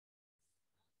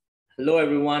Hello,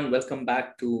 everyone. Welcome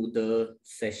back to the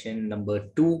session number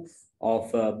two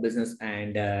of business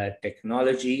and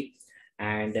technology.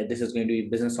 And this is going to be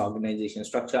business organization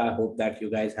structure. I hope that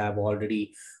you guys have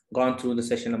already gone through the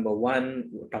session number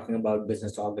one, talking about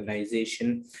business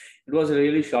organization. It was a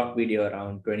really short video,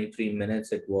 around 23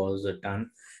 minutes. It was done.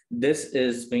 This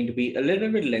is going to be a little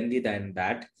bit lengthy than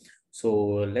that. So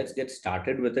let's get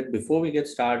started with it. Before we get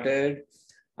started,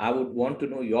 I would want to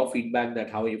know your feedback that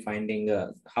how are you finding,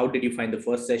 how did you find the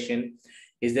first session?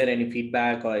 Is there any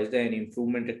feedback or is there any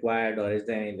improvement required or is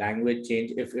there any language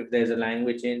change? If there's a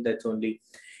language change, that's only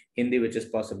Hindi, which is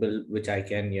possible, which I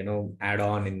can, add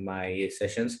on in my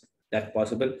sessions. That's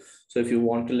possible. So if you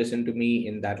want to listen to me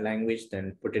in that language,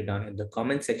 then put it down in the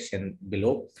comment section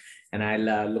below and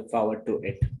I'll look forward to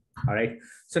it. All right.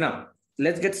 So now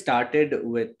let's get started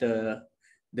with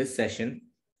this session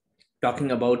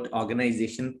talking about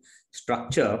organization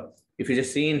structure. If you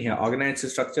just see in here,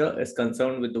 organization structure is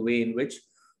concerned with the way in which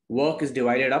work is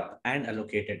divided up and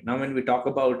allocated. Now, when we talk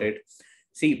about it,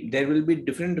 see, there will be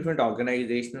different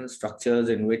organizational structures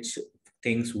in which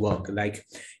things work. Like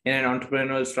in an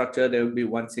entrepreneurial structure, there will be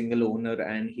one single owner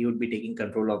and he would be taking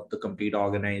control of the complete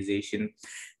organization.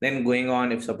 Then going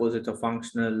on, if suppose it's a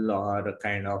functional or a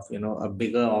kind of, a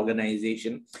bigger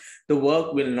organization, the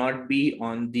work will not be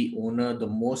on the owner the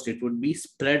most. It would be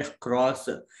spread across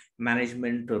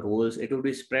management roles. It would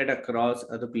be spread across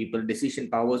other people.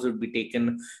 Decision powers would be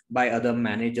taken by other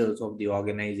managers of the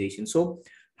organization. So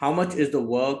how much is the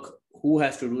work? Who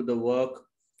has to do the work?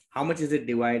 How much is it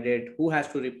divided? Who has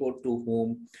to report to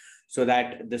whom, so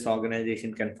that this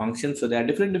organization can function? So there are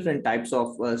different types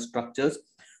of structures.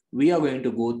 We are going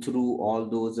to go through all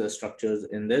those structures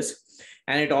in this,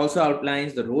 and it also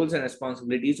outlines the roles and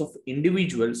responsibilities of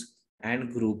individuals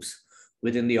and groups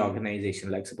within the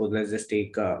organization. Like suppose let's just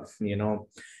take an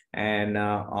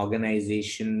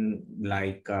organization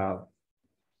like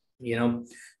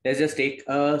let's just take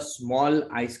a small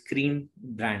ice cream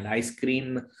brand. Ice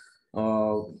cream,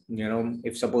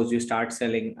 if suppose you start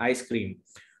selling ice cream,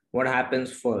 what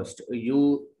happens first?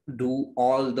 You do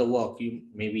all the work.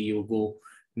 You go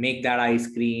make that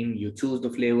ice cream, you choose the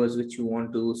flavors which you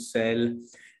want to sell.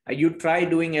 You try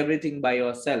doing everything by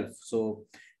yourself. So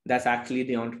that's actually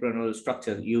the entrepreneurial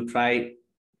structure. You try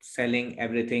selling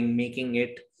everything, making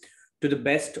it to the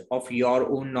best of your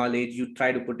own knowledge. You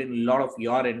try to put in a lot of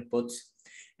your inputs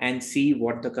and see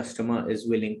what the customer is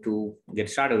willing to get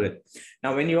started with.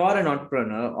 Now, when you are an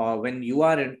entrepreneur or when you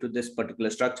are into this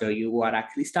particular structure, you are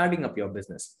actually starting up your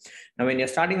business. Now, when you're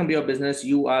starting up your business,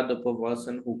 you are the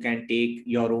person who can take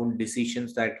your own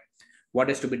decisions, that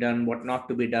what is to be done, what not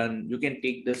to be done. You can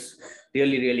take this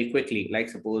really quickly. Like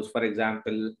suppose, for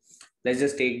example, let's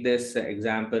just take this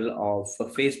example of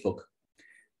Facebook.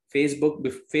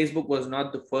 Facebook was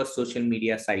not the first social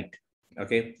media site.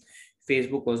 Okay.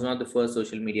 Facebook was not the first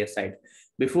social media site.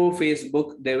 Before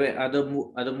Facebook, there were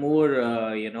other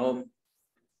more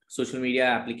social media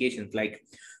applications, like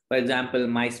for example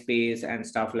MySpace and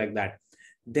stuff like that.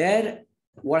 There,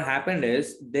 what happened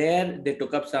is there they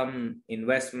took up some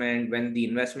investment. When the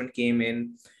investment came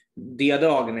in, the other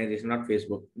organization, not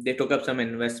Facebook, they took up some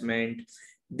investment.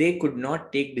 They could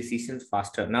not take decisions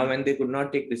faster. Now, when they could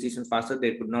not take decisions faster,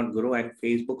 they could not grow, and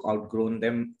Facebook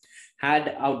had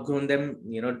outgrown them,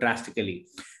 drastically.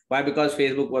 Why? Because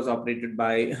Facebook was operated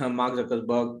by Mark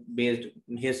Zuckerberg,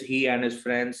 based he and his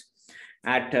friends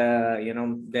at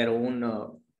their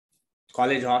own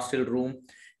college hostel room.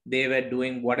 They were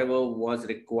doing whatever was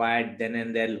required then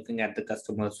and there, looking at the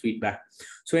customer's feedback.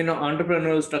 So in an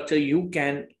entrepreneurial structure, you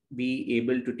can be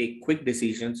able to take quick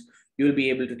decisions. You'll be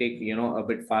able to take a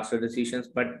bit faster decisions,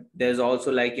 but there's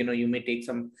also, like, you may take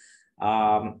some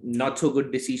not so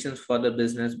good decisions for the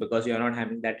business because you're not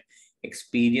having that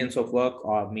experience of work,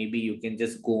 or maybe you can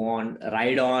just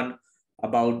ride on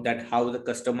about that how the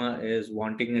customer is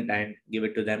wanting it and give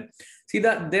it to them. See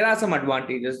that there are some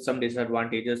advantages, some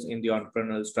disadvantages in the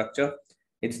entrepreneurial structure.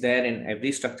 It's there in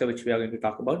every structure which we are going to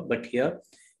talk about, but here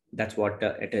that's what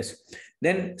it is.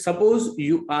 Then suppose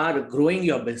you are growing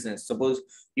your business. Suppose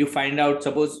you're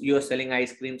selling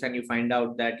ice creams and you find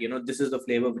out that this is the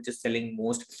flavor which is selling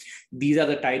most. These are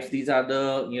the types, these are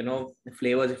the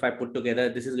flavors. If I put together,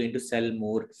 this is going to sell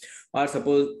more. Or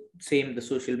suppose same the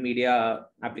social media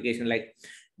application, like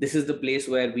this is the place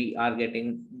where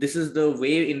this is the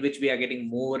way in which we are getting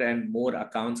more and more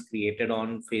accounts created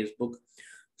on Facebook.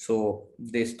 So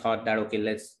they thought that, okay,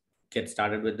 let's get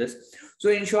started with this. So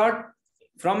in short,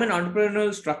 from an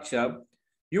entrepreneurial structure,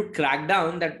 you crack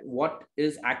down that what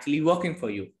is actually working for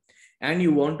you and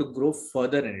you want to grow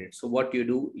further in it. So what you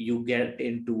do, you get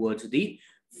in towards the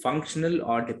functional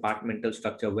or departmental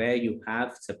structure where you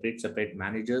have separate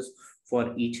managers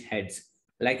for each heads.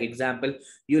 Like example,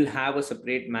 you'll have a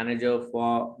separate manager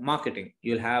for marketing,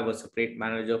 you'll have a separate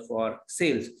manager for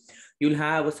sales, you'll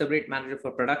have a separate manager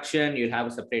for production, you'll have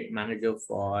a separate manager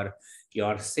for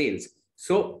your sales.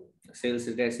 So sales,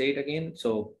 did I say it again?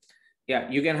 So yeah,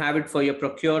 you can have it for your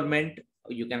procurement,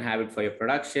 you can have it for your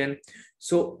production.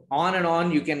 So on and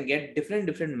on, you can get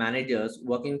different managers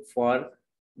working for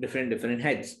different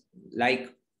heads. Like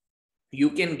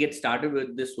you can get started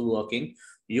with this working.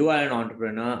 You are an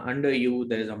entrepreneur. Under you,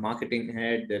 there is a marketing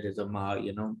head, there is a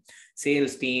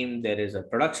sales team, there is a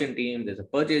production team, there's a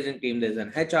purchasing team, there's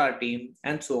an HR team,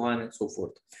 and so on and so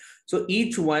forth. So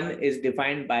each one is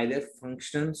defined by their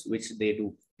functions which they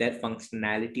do, their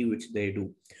functionality which they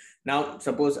do. Now,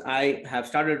 suppose I have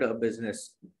started a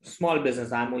business, small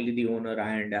business. I'm only the owner,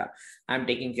 and I'm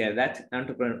taking care of that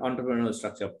entrepreneurial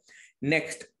structure.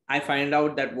 Next, I find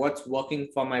out that what's working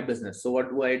for my business. So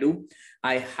what do?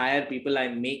 I hire people, I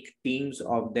make teams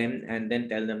of them, and then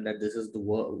tell them that this is the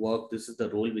work, this is the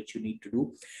role which you need to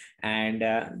do. And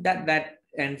that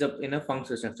ends up in a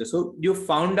functional structure. So you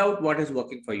found out what is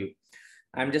working for you.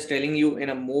 I'm just telling you in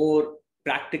a more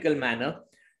practical manner.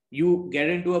 You get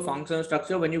into a functional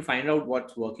structure when you find out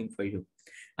what's working for you.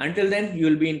 Until then,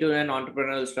 you'll be into an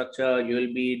entrepreneurial structure.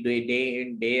 You'll be day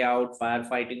in, day out,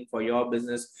 firefighting for your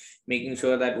business, making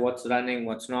sure that what's running,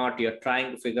 what's not. You're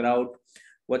trying to figure out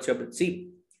what's your... See,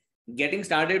 getting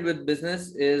started with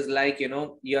business is like,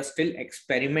 you're still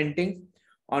experimenting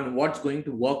on what's going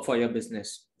to work for your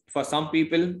business. For some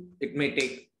people, it may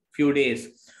take few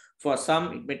days. For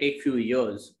some, it may take few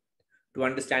years to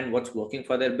understand what's working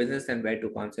for their business and where to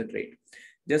concentrate.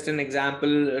 Just an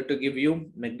example to give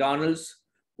you, McDonald's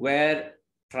were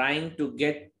trying to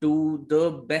get to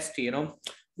the best,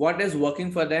 what is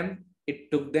working for them. It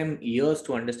took them years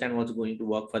to understand what's going to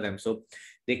work for them. So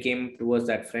they came towards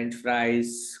that French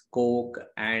fries, Coke,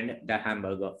 and the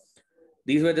hamburger.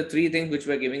 These were the three things which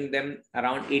were giving them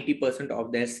around 80%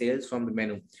 of their sales from the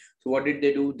menu. So what did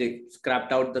they do? They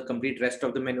scrapped out the complete rest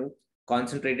of the menu,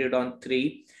 concentrated on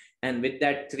three. And with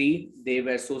that three, they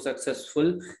were so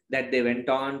successful that they went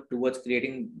on towards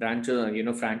creating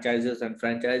branches, franchises and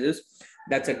franchises.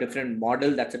 That's a different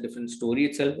model. That's a different story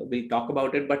itself. We'll talk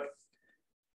about it. But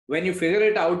when you figure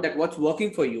it out that what's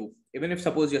working for you, even if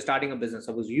suppose you're starting a business,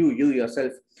 suppose you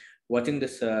yourself watching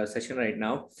this session right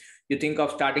now, you think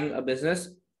of starting a business,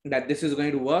 that this is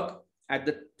going to work. At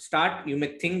the start, you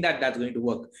may think that that's going to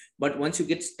work. But once you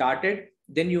get started,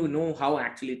 then you know how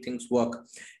actually things work.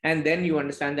 And then you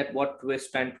understand that what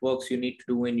twist and works you need to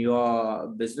do in your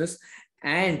business,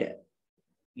 and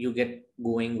you get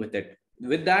going with it.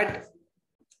 With that,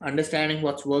 understanding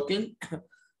what's working,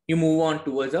 you move on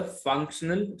towards a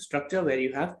functional structure where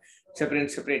you have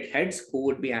separate heads who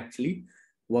would be actually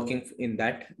working in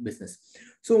that business.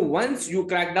 So once you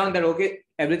crack down that, okay,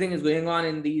 everything is going on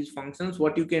in these functions,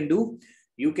 what you can do,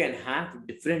 you can have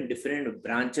different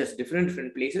branches,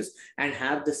 different places, and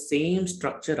have the same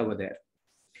structure over there.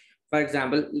 For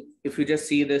example, if you just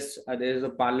see this, there is a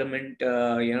parliament,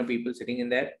 people sitting in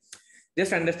there.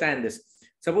 Just understand this.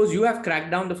 Suppose you have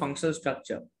cracked down the functional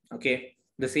structure. Okay,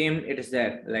 the same it is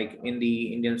there, like in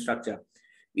the Indian structure.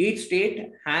 Each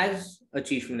state has a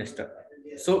chief minister.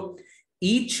 So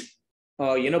each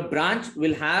branch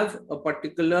will have a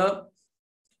particular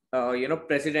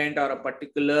president or a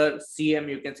particular CM,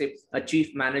 you can say a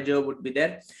chief manager would be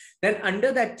there. Then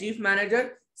under that chief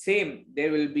manager, same,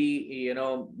 there will be,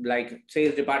 like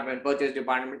sales department, purchase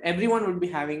department, everyone would be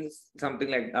having something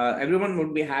like, everyone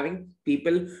would be having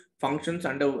people functions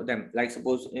under them. Like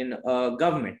suppose in a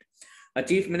government, a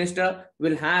chief minister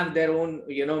will have their own,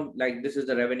 like this is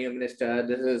the revenue minister,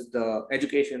 this is the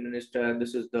education minister,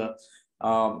 this is the,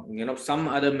 some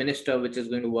other minister which is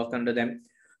going to work under them.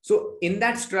 So in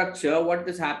that structure, what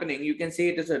is happening, you can say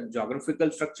it is a geographical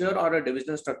structure or a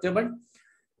divisional structure, but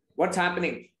what's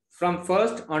happening? From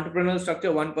first entrepreneurial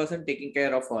structure, one person taking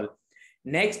care of all.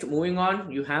 Next, moving on,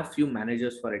 you have few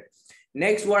managers for it.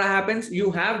 Next, what happens?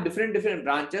 You have different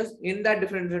branches. In that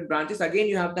different branches, again,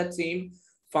 you have that same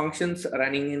functions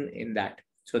running in that.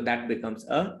 So that becomes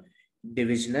a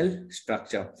divisional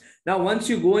structure. Now, once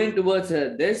you go in towards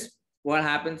this, what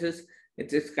happens is,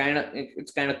 it's kind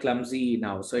of clumsy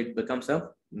now. So it becomes a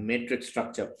matrix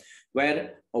structure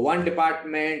where one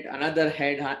department, another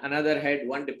head,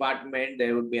 one department,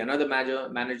 there would be another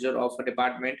manager of a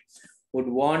department would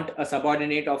want a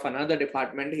subordinate of another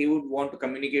department. He would want to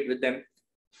communicate with them.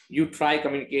 You try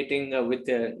communicating with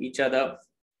each other,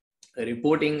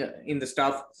 reporting in the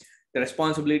stuff. The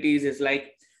responsibilities is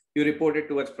like, You report it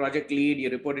towards project lead, you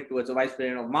report it towards a vice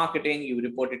president of marketing, you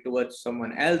report it towards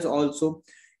someone else also.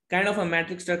 Kind of a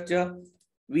matrix structure.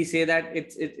 We say that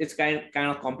it's kind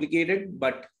of complicated,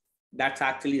 but that's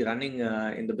actually running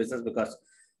in the business, because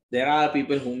there are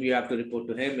people whom you have to report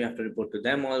to him, you have to report to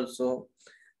them also.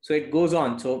 So it goes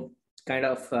on. So kind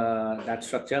of that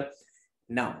structure.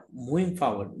 Now, moving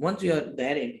forward, once you are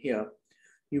there in here,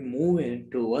 you move in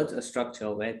towards a structure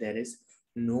where there is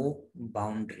no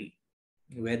boundary,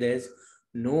 there's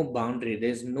no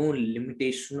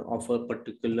limitation of a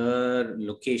particular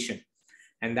location.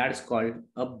 And that is called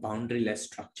a boundaryless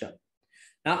structure.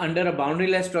 Now, under a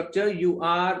boundaryless structure, you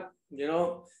are,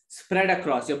 spread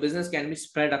across. Your business can be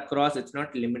spread across. It's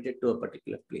not limited to a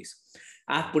particular place.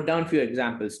 I've put down a few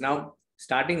examples. Now,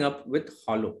 starting up with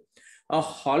hollow. A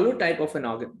hollow type of an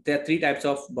organ. There are three types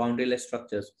of boundaryless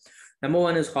structures. Number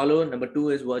one is hollow. Number two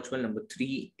is virtual. Number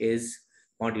three is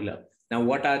modular. Now,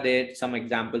 what are they? Some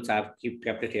examples I've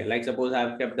kept it here. Like suppose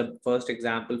I've kept the first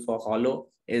example for hollow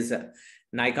is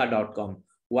Nika.com.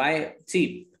 Why?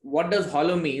 See, what does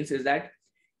hollow means is that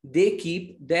they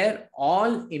keep their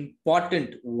all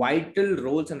important vital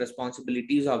roles and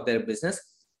responsibilities of their business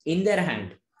in their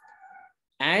hand.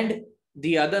 And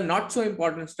the other not so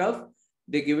important stuff,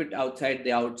 they give it outside, they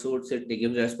outsource it, they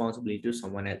give the responsibility to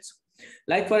someone else.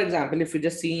 Like, for example, if you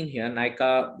just see in here,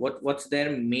 Nika, what's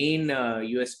their main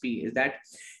USP is that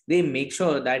they make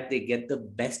sure that they get the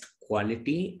best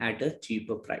quality at a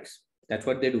cheaper price. That's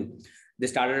what they do. They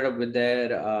started up with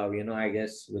their, I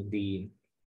guess, with the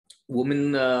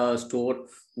women store,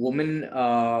 women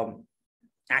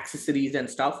accessories and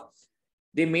stuff.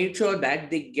 They made sure that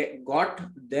they got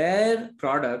their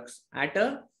products at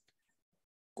a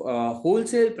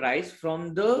wholesale price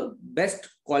from the best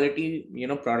quality,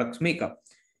 products maker,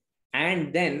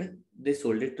 and then they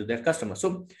sold it to their customers.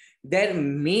 So their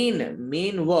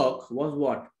main work was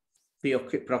what?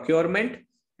 Procurement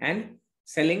and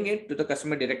selling it to the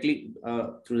customer directly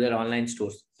through their online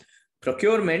stores.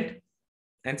 Procurement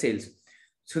and sales.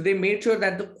 So they made sure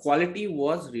that the quality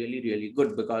was really, really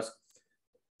good, because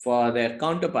for their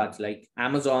counterparts like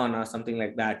Amazon or something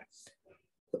like that,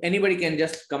 anybody can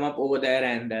just come up over there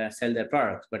and sell their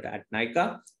products. But at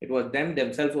Nika, it was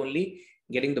themselves only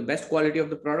getting the best quality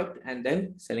of the product and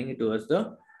then selling it towards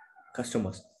the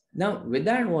customers. Now, with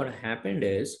that, what happened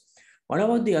is, what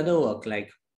about the other work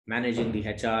like managing the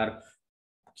HR,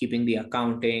 keeping the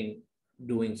accounting,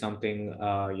 doing something,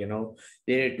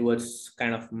 they did towards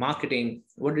kind of marketing?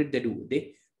 What did they do?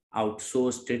 They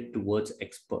outsourced it towards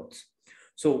experts.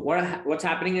 So what's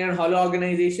happening in a hollow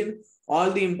organization?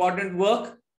 All the important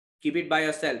work, keep it by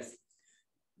yourself.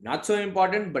 Not so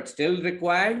important, but still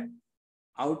required,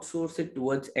 outsource it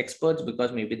towards experts,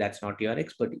 because maybe that's not your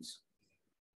expertise.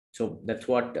 So that's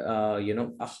what,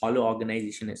 a hollow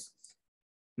organization is.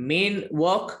 Main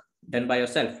work done by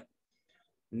yourself.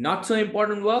 Not so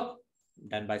important work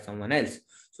done by someone else,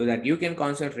 so that you can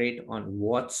concentrate on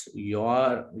what's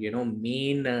your,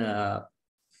 main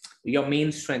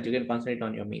strength. You can concentrate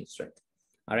on your main strength.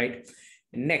 All right.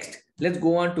 Next, let's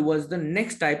go on towards the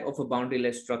next type of a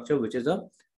boundaryless structure, which is a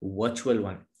virtual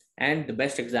one. And the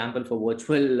best example for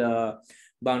virtual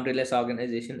boundaryless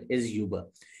organization is Uber.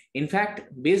 In fact,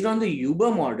 based on the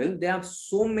Uber model, there are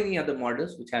so many other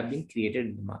models which have been created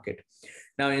in the market.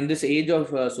 Now, in this age of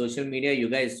social media, you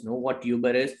guys know what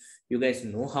Uber is. You guys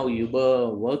know how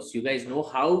Uber works. You guys know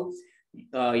how,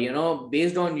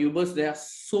 based on Ubers, there are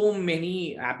so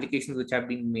many applications which have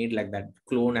been made like that,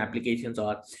 clone applications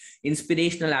or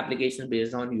inspirational applications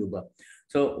based on Uber.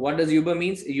 So what does Uber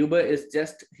means? Uber is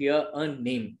just here a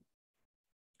name.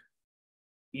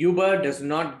 Uber does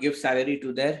not give salary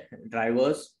to their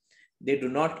drivers. They do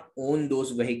not own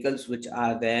those vehicles which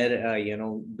are there,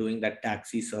 doing that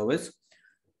taxi service.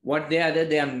 What they are there,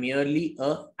 they are merely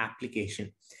a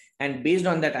application. And based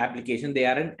on that application, they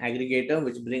are an aggregator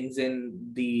which brings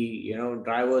in the,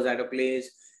 drivers at a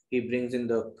place. He brings in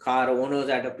the car owners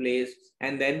at a place.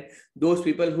 And then those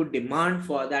people who demand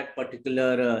for that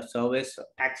particular service,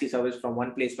 taxi service from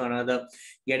one place to another,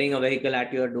 getting a vehicle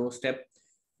at your doorstep,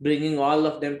 bringing all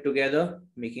of them together,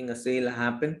 making a sale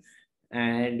happen,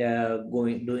 and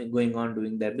going on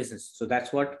doing their business. So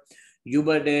that's what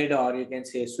Uber did, or you can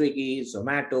say Swiggy,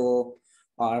 Zomato,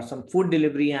 or some food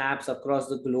delivery apps across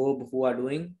the globe who are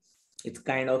doing. It's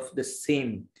kind of the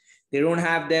same. They don't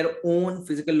have their own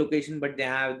physical location, but they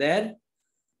have their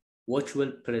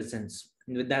virtual presence.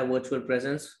 And with that virtual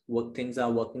presence, things are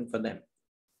working for them.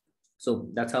 So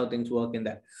that's how things work in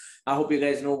that. I hope you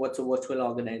guys know what's a virtual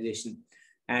organization,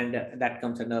 and that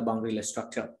comes under a boundaryless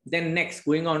structure. Then next,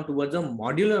 going on towards a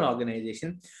modular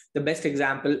organization, the best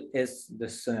example is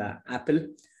this Apple.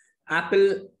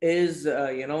 Apple is,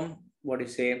 what do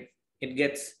you say? It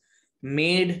gets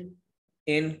made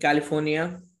in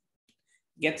California,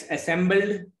 gets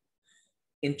assembled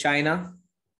in China,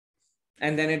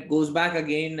 and then it goes back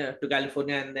again to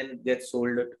California and then gets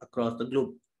sold across the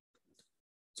globe.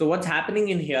 So what's happening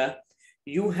in here?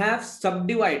 You have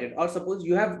subdivided, or suppose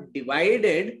you have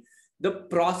divided the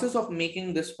process of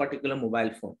making this particular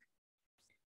mobile phone.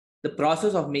 The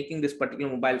process of making this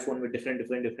particular mobile phone with different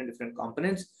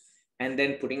components, and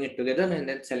then putting it together and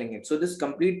then selling it. So this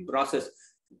complete process,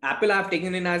 Apple I've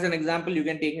taken in as an example. You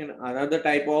can take in another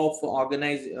type of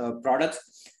organized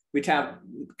products which have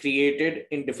created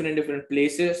in different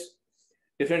places,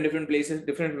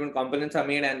 different components are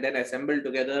made and then assembled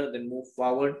together, then move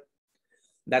forward.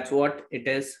 That's what it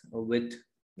is with,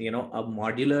 a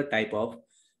modular type of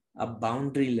a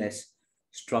boundaryless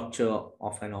structure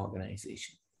of an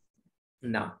organization.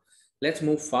 Now, let's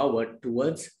move forward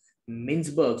towards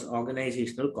Mintzberg's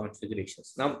organizational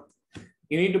configurations. Now,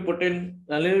 you need to put in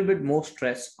a little bit more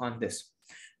stress on this.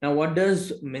 Now, what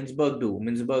does Mintzberg do?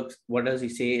 Mintzberg, what does he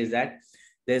say is that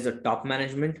there's a top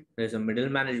management, there's a middle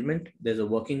management, there's a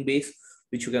working base,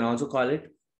 which you can also call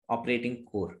it operating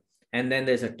core. And then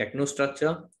there's a techno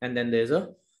structure, and then there's a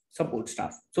support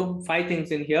staff. So 5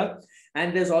 things in here.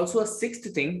 And there's also a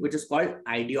 6th thing, which is called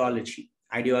ideology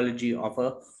of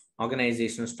a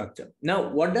organizational structure. Now,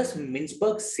 what does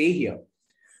Mintzberg say here?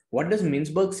 What does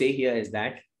Mintzberg say here is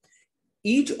that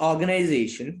each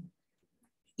organization,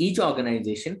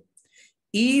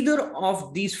 either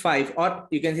of these 5, or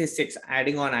you can say 6,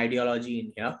 adding on ideology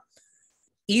in here,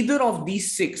 either of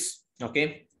these 6,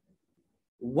 okay,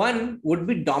 one would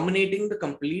be dominating the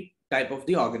complete type of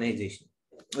the organization.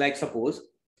 Like suppose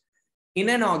in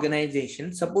an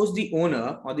organization, suppose the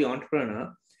owner or the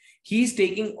entrepreneur, he's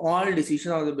taking all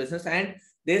decisions of the business and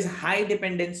there's high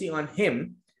dependency on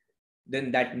him,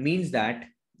 then that means that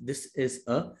this is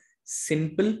a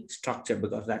simple structure,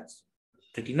 because that's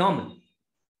pretty normal.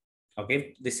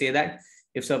 Okay, they say that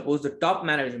if suppose the top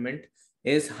management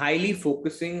is highly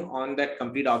focusing on that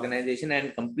complete organization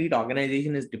and complete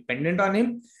organization is dependent on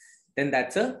him, then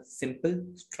that's a simple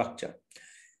structure.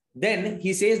 Then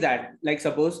he says that, like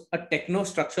suppose a techno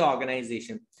structure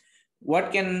organization.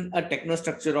 What can a techno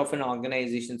structure of an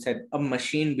organization say? A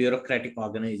machine bureaucratic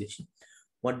organization.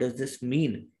 What does this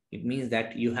mean? It means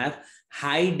that you have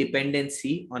high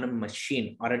dependency on a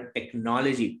machine or a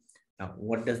technology. Now,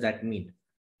 what does that mean?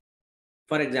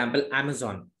 For example,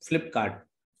 Amazon, Flipkart,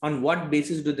 on what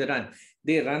basis do they run?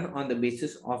 They run on the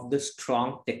basis of the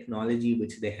strong technology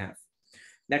which they have.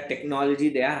 That technology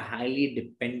they are highly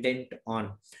dependent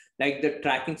on. Like the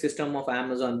tracking system of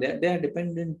Amazon, they are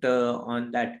dependent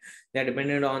on that. They are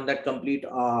dependent on that complete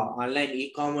online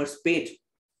e-commerce page.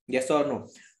 Yes or no?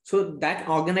 So that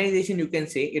organization, you can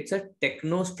say it's a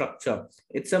techno structure.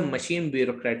 It's a machine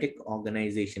bureaucratic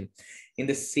organization. In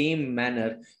the same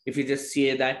manner, if you just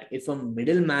say that if a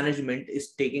middle management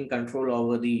is taking control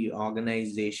over the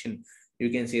organization, you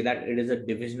can say that it is a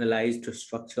divisionalized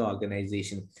structure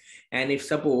organization. And if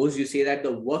suppose you say that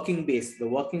the working base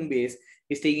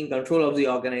is taking control of the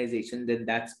organization, then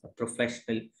that's a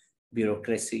professional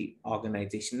bureaucracy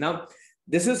organization. Now,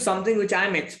 this is something which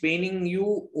I'm explaining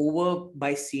you over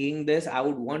by seeing this. I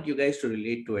would want you guys to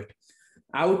relate to it.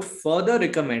 I would further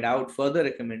recommend,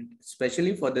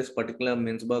 especially for this particular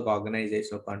Mintzberg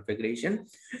organizational configuration,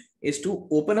 is to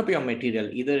open up your material.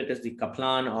 Either it is the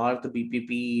Kaplan or the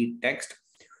BPP text.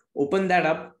 Open that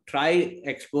up, try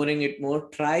exploring it more,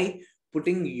 try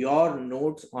putting your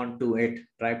notes onto it,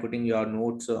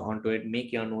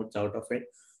 make your notes out of it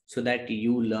so that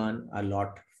you learn a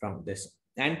lot from this.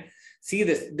 And see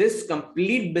this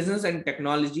complete business and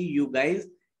technology, you guys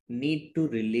need to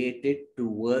relate it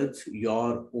towards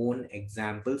your own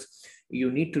examples. You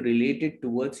need to relate it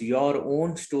towards your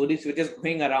own stories which is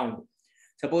going around.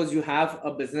 Suppose you have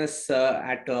a business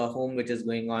at home which is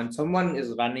going on, someone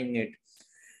is running it.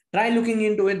 Try looking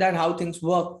into it, that how things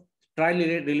work. Try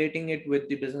relating it with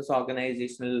the business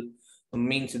organizational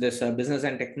means this business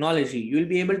and technology. You will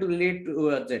be able to relate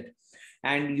towards it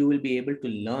and you will be able to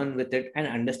learn with it and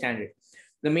understand it.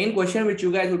 The main question which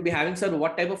you guys would be having, sir,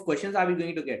 what type of questions are we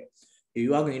going to get?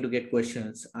 You are going to get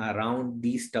questions around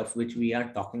these stuff which we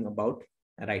are talking about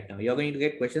right now. You're going to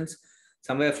get questions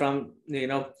somewhere from,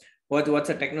 what's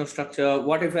a techno structure?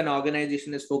 What if an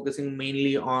organization is focusing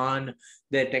mainly on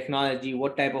their technology?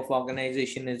 What type of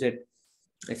organization is it?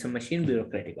 It's a machine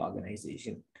bureaucratic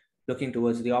organization. Looking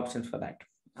towards the options for that.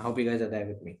 I hope you guys are there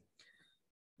with me.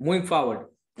 Moving forward,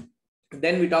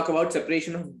 then we talk about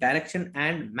separation of direction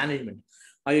and management,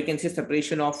 or you can say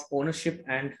separation of ownership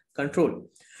and control.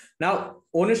 Now,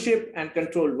 ownership and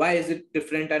control, why is it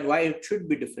different and why it should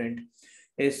be different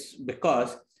is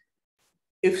because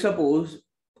if suppose,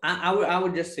 I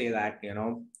would just say that,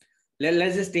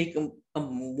 let's just take a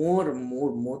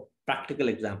more practical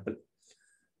example.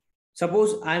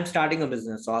 Suppose I'm starting a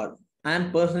business or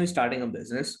I'm personally starting a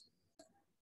business.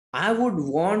 I would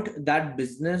want that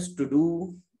business to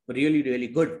do really, really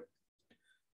good.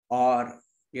 Or,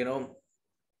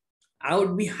 I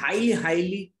would be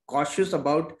highly cautious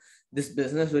about this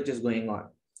business which is going on.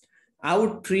 I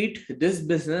would treat this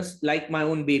business like my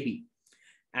own baby.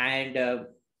 And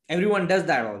everyone does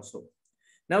that also.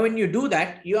 Now, when you do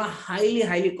that, you are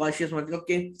highly cautious. मतलब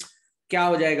कि क्या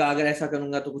हो जाएगा अगर ऐसा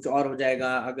करूंगा तो कुछ और हो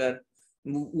जाएगा अगर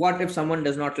what if someone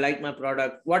does not like my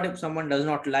product, what if someone does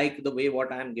not like the way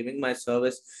what I am giving my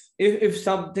service, if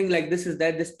something like this is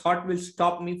there, this thought will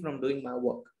stop me from doing my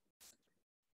work.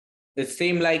 It's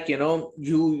same like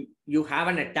you have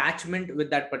an attachment with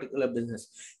that particular business.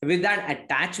 With that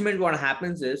attachment, what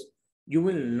happens is you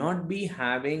will not be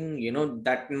having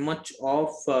that much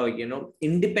of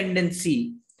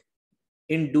independency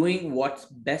in doing what's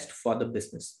best for the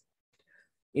business.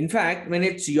 In fact, when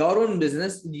it's your own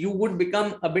business, you would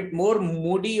become a bit more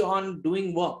moody on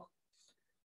doing work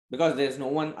because there's no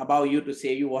one above you to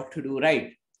say you what to do,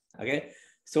 right? Okay.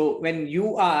 So when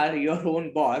you are your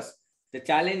own boss, the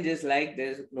challenge is like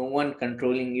there's no one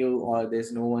controlling you or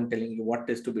there's no one telling you what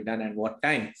is to be done and what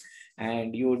time.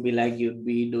 And you would be like, you'd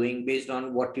be doing based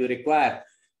on what you require.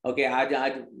 Okay,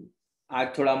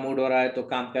 आज थोड़ा mood हो रहा है तो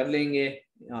काम कर लेंगे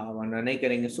वरना नहीं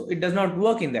करेंगे. So it does not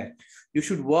work in that. You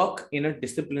should work in a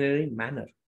disciplinary manner.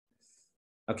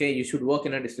 Okay, you should work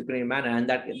in a disciplinary manner, and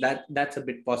that's a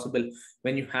bit possible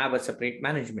when you have a separate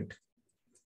management.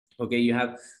 Okay, you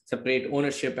have separate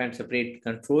ownership and separate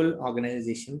control.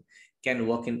 Organization can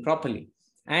work in properly,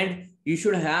 and you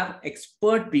should have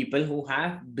expert people who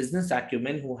have business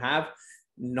acumen, who have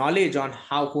knowledge on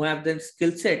who have the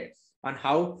skill set on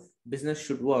how business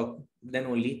should work. Then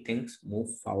only things move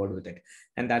forward with it.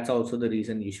 And that's also the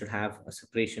reason you should have a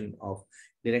separation of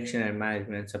direction and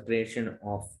management, separation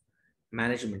of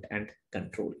management and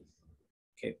control.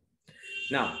 Okay.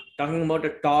 Now, talking about a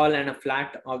tall and a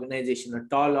flat organization. A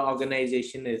tall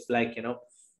organization is like,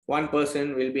 one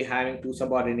person will be having two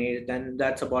subordinates, then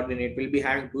that subordinate will be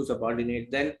having two subordinates,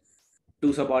 then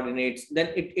two subordinates, then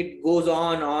it goes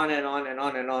on and on and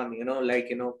on and on,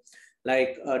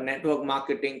 like a network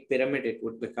marketing pyramid it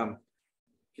would become.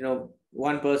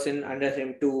 One person under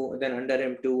him two, then under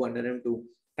him two, under him two.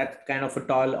 That's kind of a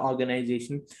tall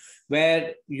organization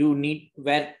where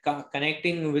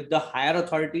connecting with the higher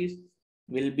authorities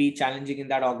will be challenging in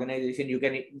that organization. You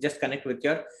can just connect with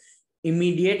your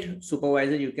immediate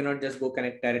supervisor. You cannot just go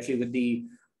connect directly with the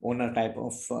owner type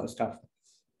of stuff.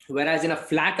 Whereas in a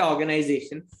flat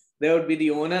organization, there would be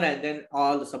the owner and then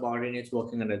all the subordinates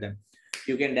working under them.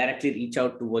 You can directly reach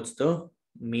out towards the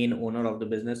main owner of the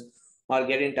business or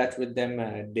get in touch with them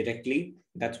directly.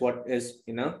 That's what is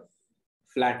in a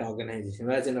flat organization.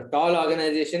 Whereas in a tall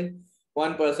organization,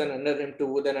 one person under him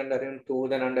two, then under him two,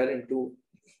 then under him two.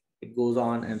 It goes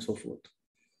on and so forth.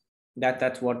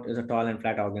 That's what is a tall and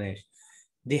flat organization.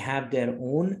 They have their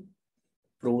own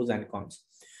pros and cons.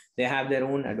 They have their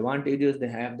own advantages. They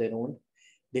have their own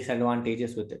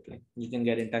disadvantages with it. Like you can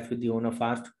get in touch with the owner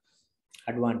fast.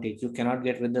 Advantage. You cannot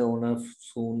get with the owner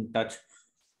soon. Touch.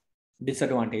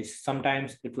 Disadvantage.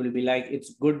 Sometimes it will be like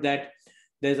it's good that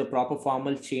there's a proper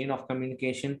formal chain of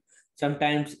communication.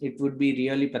 Sometimes it would be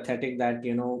really pathetic that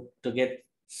to get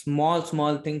small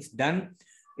things done,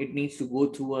 it needs to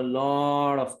go through a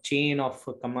lot of chain of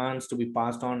commands to be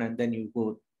passed on, and then you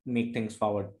go make things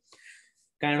forward.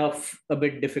 Kind of a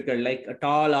bit difficult. Like a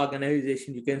tall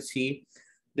organization, you can see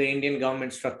the Indian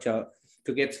government structure.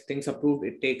 To get things approved,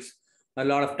 it takes a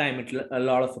lot of time, a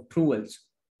lot of approvals.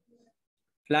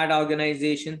 Flat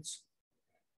organizations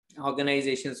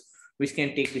which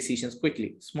can take decisions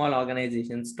quickly. Small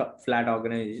organizations, flat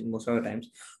organizations most of the times,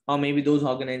 or maybe those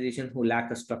organizations who lack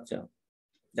a structure.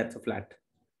 That's a flat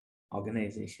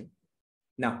organization.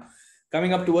 Now,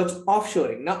 coming up towards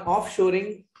offshoring. Now,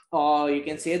 offshoring, you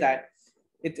can say that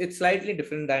it's slightly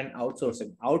different than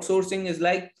outsourcing. Outsourcing is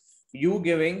like you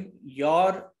giving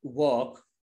your work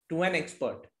to an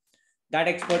expert. That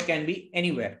expert can be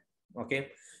anywhere. Okay.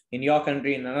 In your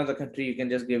country, in another country, you can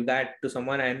just give that to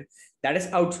someone, and that is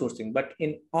outsourcing. But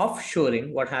in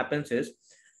offshoring, what happens is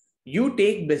you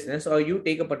take business or you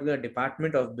take a particular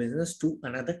department of business to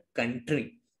another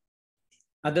country.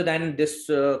 Other than this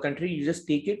country, you just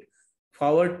take it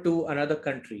forward to another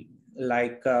country.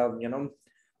 Like,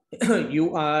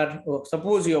 you are,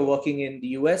 suppose you're working in the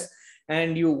US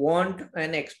and you want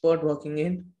an expert working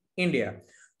in India.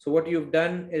 So what you've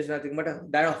done is nothing but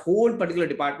that a whole particular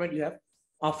department you have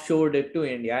offshored it to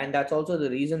India, and that's also the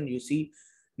reason you see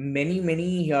many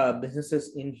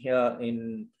businesses in here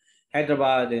in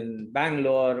Hyderabad, in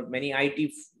Bangalore, many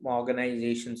IT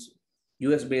organizations,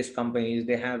 US based companies,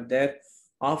 they have their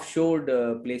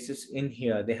offshored places in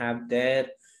here. They have their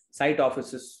site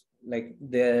offices, like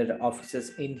their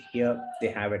offices in here. They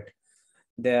have it.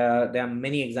 There are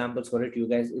many examples for it. You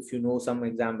guys, if you know some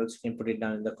examples, you can put it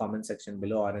down in the comment section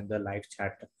below or in the live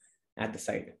chat at the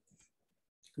side.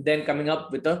 Then coming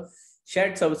up with a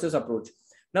shared services approach.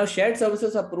 Now, shared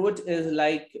services approach is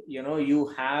like,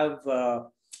 you have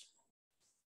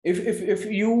if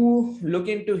you look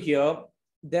into here,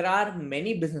 there are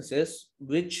many businesses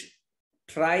which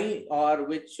try, or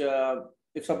which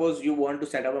if suppose you want to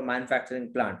set up a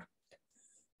manufacturing plant,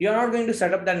 you're not going to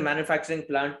set up that manufacturing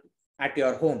plant at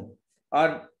your home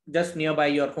or just nearby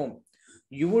your home.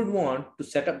 You would want to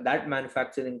set up that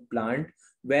manufacturing plant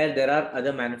where there are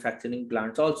other manufacturing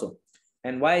plants also.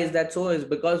 And why is that so? Is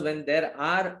because when there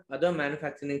are other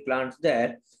manufacturing plants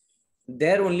there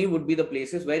only would be the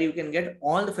places where you can get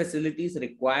all the facilities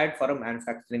required for a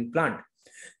manufacturing plant.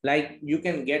 Like you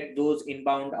can get those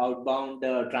inbound, outbound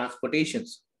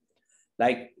transportations.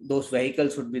 Like those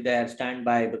vehicles would be there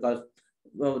standby, because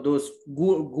those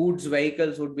goods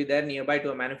vehicles would be there nearby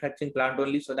to a manufacturing plant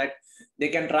only, so that they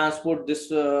can transport this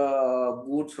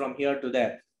goods from here to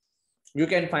there. You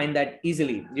can find that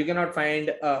easily. You cannot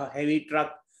find a heavy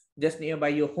truck just nearby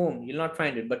your home. You'll not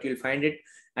find it, but you'll find it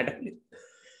at a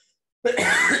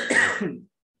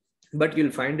but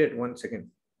you'll find it, one second.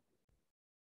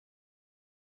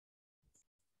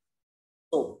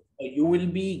 So you will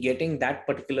be getting that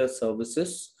particular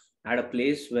services at a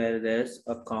place where there's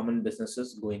a common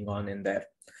businesses going on in there.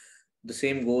 The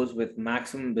same goes with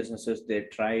maximum businesses. They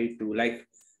try to, like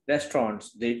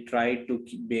restaurants, they try to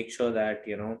make sure that,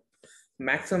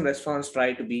 maximum restaurants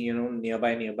try to be,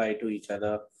 nearby to each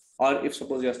other. Or if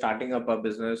suppose you're starting up a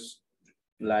business,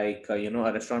 like, a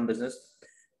restaurant business,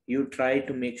 you try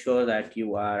to make sure that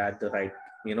you are at the right,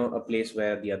 a place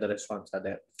where the other restaurants are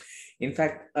there. In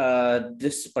fact,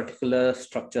 this particular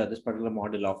structure, this particular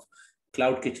model of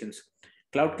cloud kitchen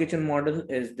model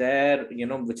is there,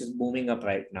 which is booming up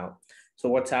right now. So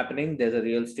what's happening? There's a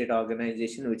real estate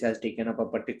organization which has taken up a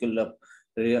particular,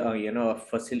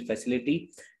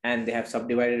 facility, and they have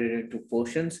subdivided it into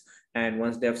portions. And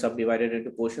once they have subdivided into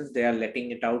portions, they are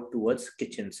letting it out towards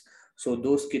kitchens. So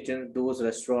those kitchens, those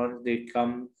restaurants, they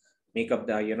come, make up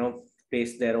the,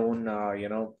 place their own,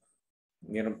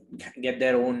 get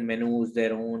their own menus,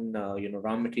 their own,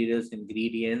 raw materials,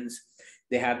 ingredients.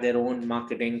 They have their own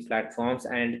marketing platforms.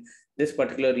 And this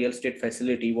particular real estate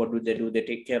facility, what do? They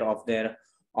take care of their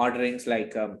orderings,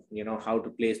 like, how to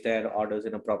place their orders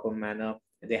in a proper manner.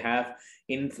 They have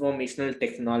informational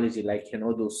technology, like,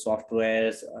 those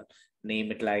softwares,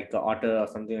 name it like Otter or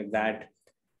something like that.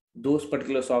 Those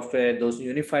particular software, those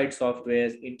unified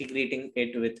softwares, integrating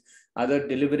it with other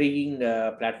delivering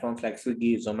platforms like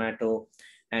Swiggy, Zomato,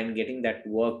 and getting that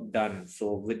work done.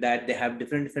 So with that, they have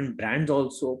different brands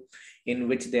also in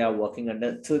which they are working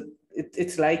under. So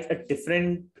it's like a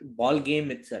different ball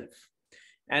game itself.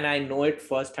 And I know it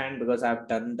firsthand because I've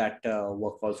done that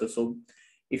work also. So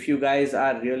if you guys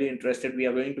are really interested, we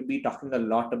are going to be talking a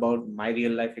lot about my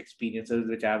real life experiences,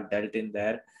 which I've dealt in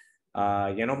there.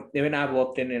 Even I've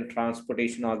worked in a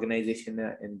transportation organization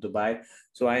in Dubai.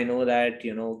 So I know that,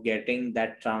 getting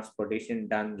that transportation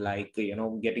done, like,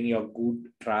 getting your good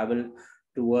travel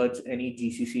towards any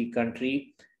GCC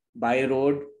country by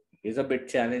road is a bit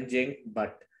challenging,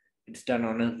 but it's done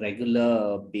on a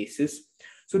regular basis.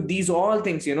 So these all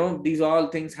things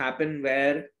happen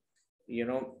where,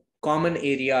 common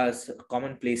areas,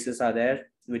 common places are there,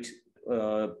 which,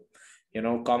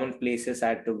 common places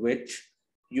at which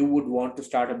you would want to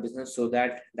start a business, so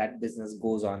that that business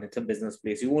goes on. It's a business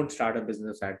place. You won't start a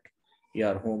business at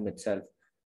your home itself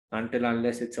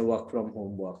unless it's a work from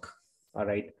home work. All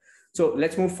right. So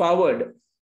let's move forward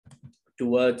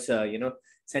towards,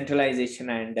 centralization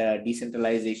and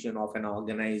decentralization of an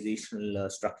organizational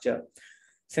structure.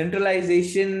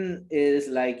 Centralization is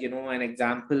like, an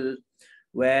example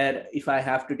where if I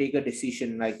have to take a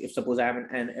decision, like if suppose I'm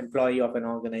an employee of an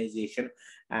organization,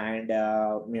 and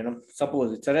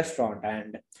suppose it's a restaurant,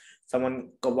 and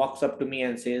someone walks up to me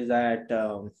and says that,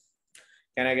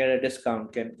 can I get a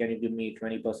discount? Can you give me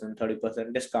 20%,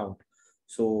 30% discount?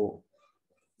 So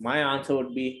my answer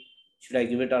would be, should I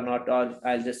give it or not? Or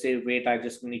I'll just say, wait, I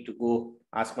just need to go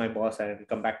ask my boss and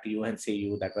come back to you and say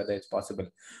you that whether it's possible.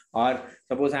 Or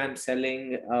suppose I'm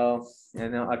selling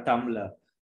a tumbler,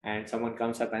 and someone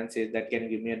comes up and says that, can you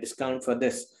give me a discount for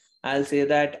this? I'll say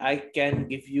that I can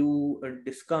give you a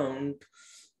discount.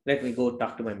 Let me go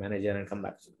talk to my manager and come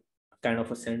back. Kind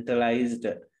of a centralized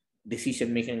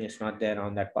decision making is not there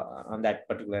on that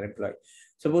particular employee.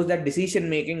 Suppose that decision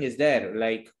making is there,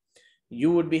 like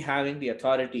you would be having the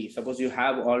authority. Suppose you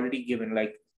have already given,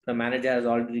 like the manager has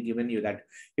already given you that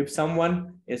if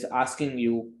someone is asking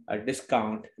you a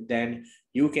discount, then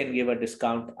you can give a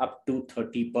discount up to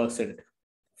 30%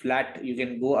 flat. You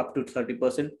can go up to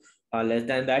 30%, or less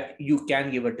than that you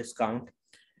can give a discount.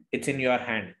 It's in your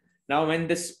hand. Now when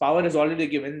this power is already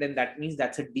given, then that means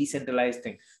that's a decentralized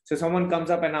thing. So someone comes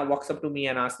up and walks up to me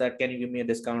and asks that, can you give me a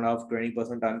discount of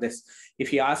 20% on this? If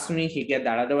he asks me, he get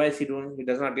that. Otherwise he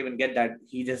does not even get that.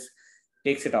 He just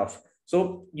takes it off.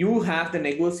 So you have the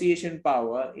negotiation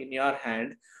power in your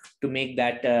hand to make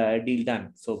that deal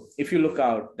done. So if you look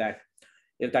out that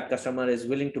if that customer is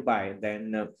willing to buy,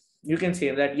 then you can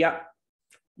say that, yeah,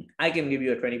 I can give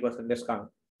you a 20% discount.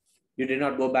 You did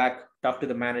not go back, talk to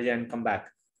the manager and come back,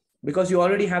 because you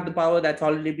already have the power that's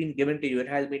already been given to you. It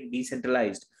has been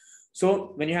decentralized.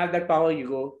 So when you have that power, you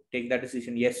go take that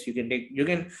decision. Yes,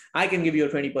 I can give you a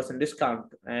 20%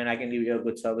 discount and I can give you a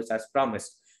good service as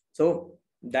promised. So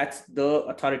that's the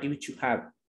authority which you have.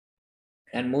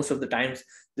 And most of the times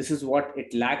this is what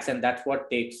it lacks, and that's what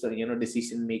takes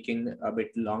decision making a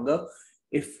bit longer.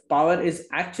 If power is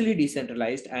actually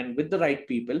decentralized and with the right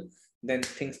people, then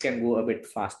things can go a bit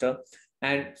faster.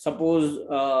 And suppose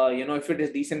if it is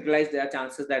decentralized, there are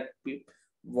chances that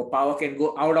power can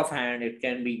go out of hand. It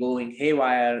can be going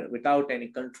haywire without any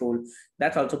control.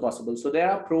 That's also possible. So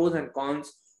there are pros and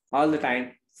cons all the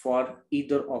time for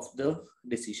either of the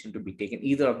decision to be taken,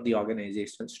 either of the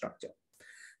organization structure.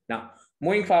 Now,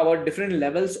 moving forward, different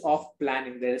levels of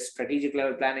planning. There is strategic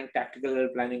level planning, tactical level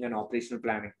planning, and operational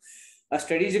planning. A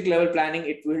strategic level planning,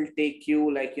 it will take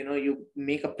you, like, you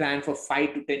make a plan for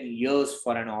 5 to 10 years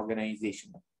for an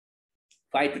organization.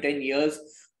 5 to 10 years,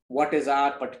 what is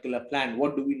our particular plan?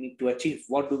 What do we need to achieve?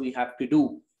 What do we have to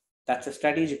do? That's a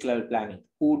strategic level planning.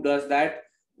 Who does that?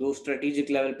 Those strategic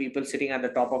level people sitting at the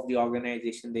top of the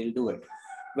organization, they'll do it.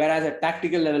 Whereas a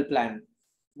tactical level plan,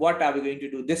 what are we going to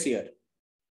do this year?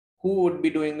 Who would be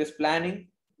doing this planning?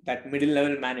 That middle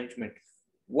level management.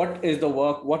 What is the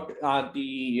work? What are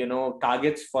the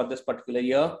targets for this particular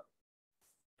year?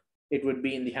 It would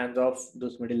be in the hands of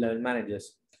those middle level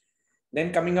managers.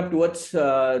 Then coming up towards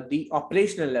the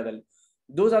operational level,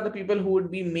 those are the people who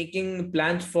would be making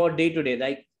plans for day to day,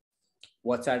 like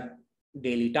what's our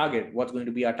daily target? What's going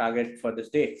to be our target for this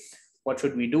day? What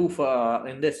should we do for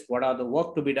in this? What are the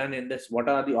work to be done in this? What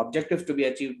are the objectives to be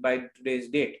achieved by today's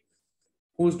date?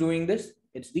 Who's doing this?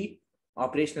 It's the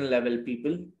operational level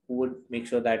people who would make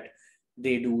sure that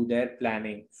they do their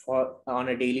planning on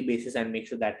a daily basis and make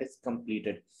sure that is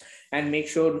completed, and make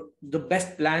sure the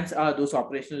best plans are those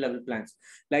operational level plans.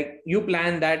 Like you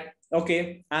plan that,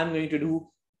 okay, I'm going to do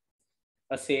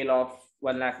a sale of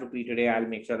 1 lakh rupee today. I'll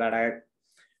make sure that I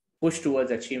push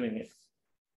towards achieving it.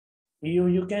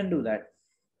 You can do that.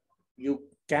 You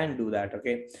can do that.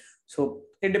 Okay. So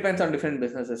it depends on different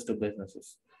businesses to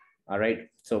businesses. All right.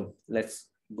 So let's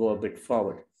go a bit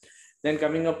forward. Then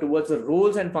coming up towards the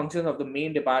roles and functions of the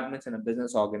main departments in a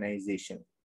business organization.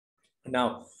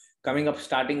 Now, coming up,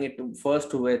 starting it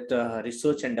first with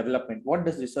research and development. What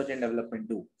does research and development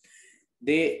do?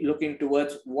 They looking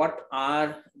towards what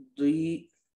are the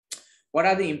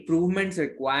improvements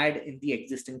required in the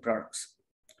existing products.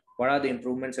 What are the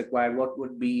improvements required? What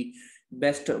would be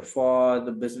best for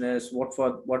the business? What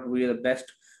would be the best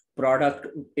product?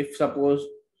 If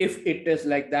it is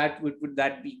like that, would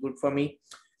that be good for me?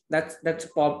 That's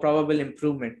probable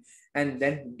improvement. And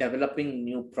then developing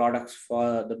new products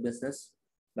for the business,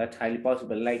 that's highly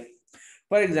possible. Like,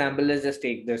 for example, let's just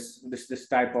take this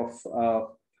type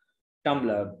of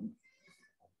tumbler.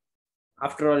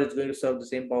 After all, it's going to serve the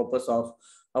same purpose of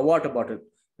a water bottle.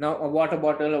 Now, a water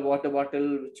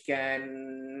bottle which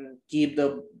can keep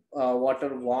the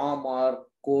water warm or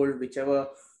cold, whichever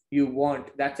you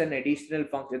want. That's an additional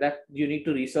function that you need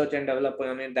to research and develop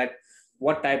on it, that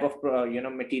what type of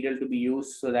material to be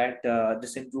used so that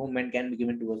this improvement can be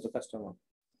given towards the customer.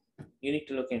 You need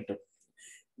to look into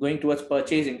going towards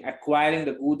purchasing, acquiring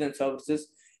the goods and services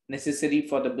necessary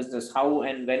for the business. How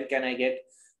and when can I get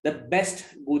the best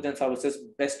goods and services,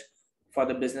 best for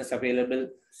the business available,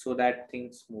 so that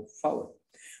things move forward.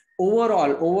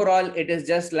 Overall, it is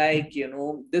just like,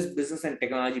 this business and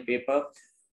technology paper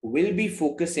will be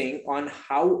focusing on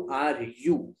how are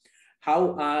you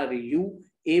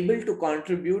able to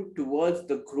contribute towards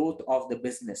the growth of the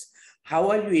business. How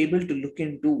are you able to look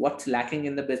into what's lacking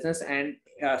in the business and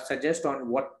suggest on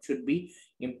what should be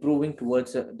improving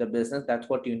towards the business? That's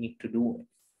what you need to do.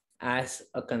 as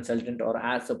a consultant or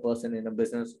as a person in a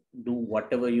business, do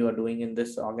whatever you are doing in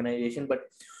this organization, but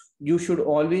you should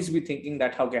always be thinking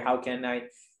that, okay, how can I,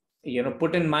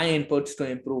 put in my inputs to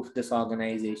improve this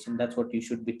organization? That's what you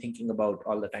should be thinking about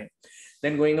all the time.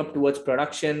 Then going up towards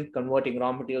production, converting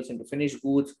raw materials into finished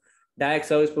goods. Direct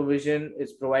service provision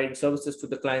is providing services to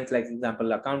the clients, like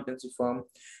example, accountancy firm.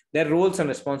 Their roles and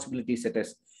responsibilities it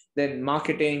is. Then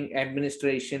marketing,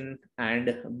 administration,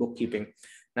 and bookkeeping.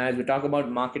 Now, as we talk about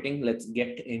marketing, let's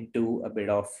get into a bit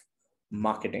of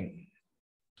marketing.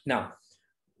 Now,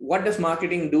 what does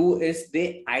marketing do is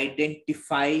they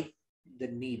identify the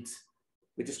needs,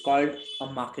 which is called a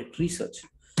market research.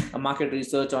 A market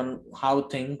research on how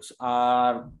things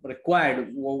are required,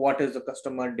 what is the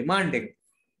customer demanding,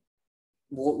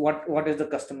 what is the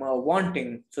customer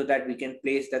wanting, so that we can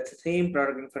place that same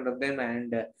product in front of them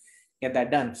and get that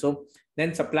done. So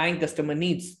then supplying customer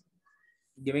needs,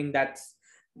 giving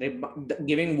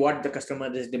what the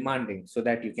customer is demanding so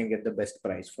that you can get the best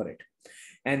price for it.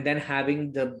 And then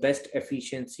having the best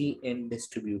efficiency in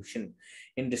distribution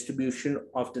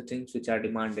of the things which are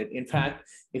demanded. In fact,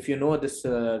 if you know this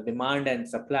demand and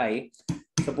supply,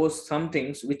 suppose some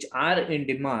things which are in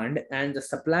demand and the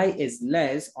supply is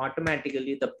less,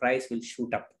 automatically the price will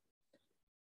shoot up.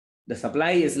 The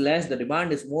supply is less, the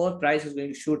demand is more, price is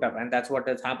going to shoot up. And that's what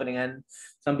is happening. And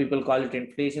some people call it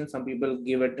inflation. Some people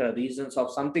give it reasons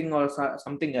of something or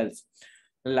something else.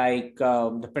 Like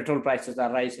the petrol prices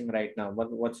are rising right now.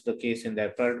 What's the case in there?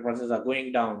 Petrol prices are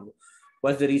going down.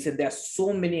 What's the reason? There are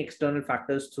so many external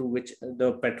factors through which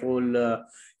the petrol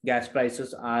gas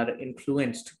prices are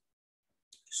influenced.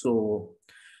 So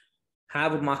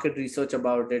have a market research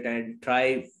about it and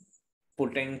try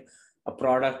putting a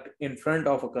product in front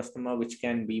of a customer which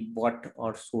can be bought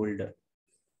or sold,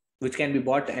 which can be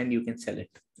bought and you can sell it.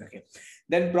 Okay.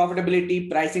 Then profitability,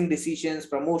 pricing decisions,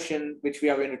 promotion, which we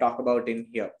are going to talk about in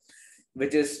here,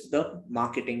 which is the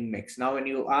marketing mix. Now, when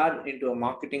you are into a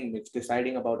marketing mix,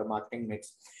 deciding about a marketing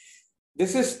mix,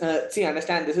 this is,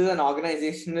 understand, this is an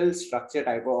organizational structure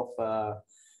type of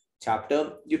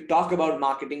chapter. You talk about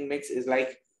marketing mix is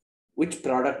like, which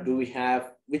product do we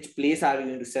have, which place are we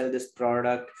going to sell this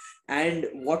product, and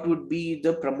what would be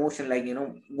the promotion, like,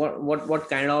 what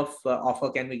kind of offer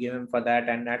can we give him for that,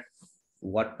 and at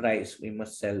what price we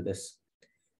must sell this.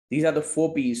 These are the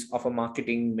 4 P's of a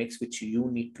marketing mix which you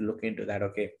need to look into that.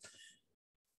 Okay,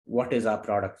 what is our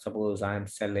product? Suppose I'm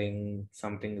selling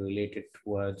something related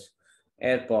towards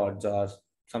AirPods or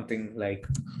something like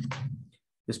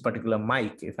this particular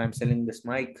mic. If I'm selling this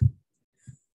mic,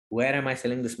 where am I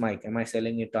selling this mic? Am I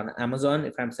selling it on Amazon?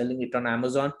 If I'm selling it on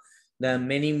Amazon, there are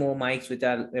many more mics which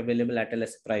are available at a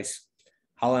less price.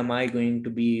 How am I going to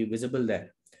be visible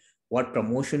there? What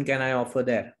promotion can I offer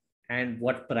there? And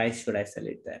what price should I sell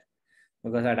it there?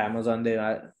 Because at Amazon, there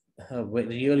are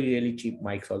really, really cheap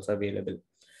mics also available.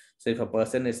 So if a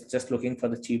person is just looking for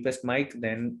the cheapest mic,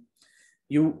 then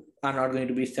you are not going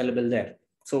to be sellable there.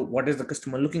 So what is the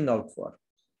customer looking out for?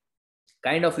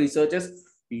 Kind of researches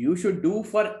you should do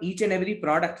for each and every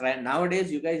product, right?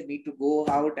 Nowadays, you guys need to go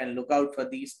out and look out for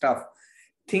these stuff.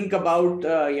 Think about,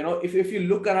 if you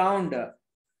look around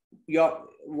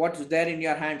what's there in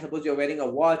your hand, suppose you're wearing a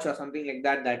watch or something like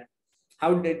that,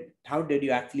 how did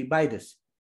you actually buy this?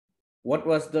 What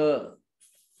was the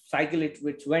cycle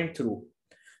which went through?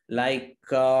 Like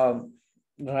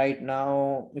right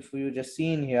now, if you just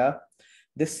see in here,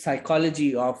 this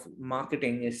psychology of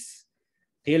marketing is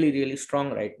really, really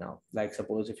strong right now. Like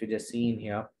suppose if you just see in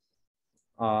here,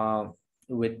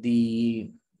 with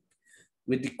the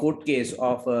court case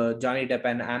of Johnny Depp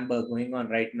and Amber going on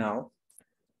right now,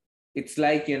 it's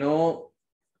like,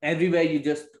 everywhere you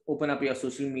just open up your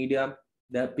social media,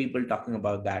 there are people talking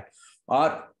about that.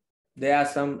 Or there are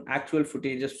some actual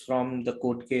footages from the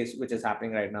court case which is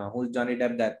happening right now. Who's Johnny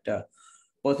Depp? That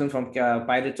person from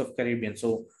Pirates of Caribbean.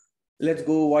 So let's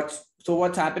go watch. So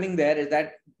what's happening there is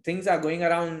that things are going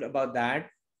around about that.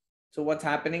 So what's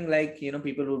happening, like,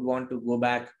 people would want to go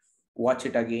back, watch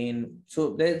it again.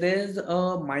 So there's a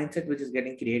mindset which is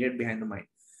getting created behind the mind.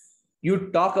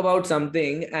 You talk about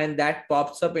something and that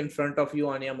pops up in front of you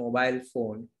on your mobile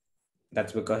phone.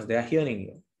 That's because they are hearing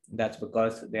you. That's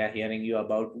because they are hearing you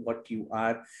about what you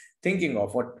are thinking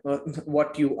of,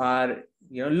 what you are,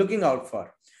 looking out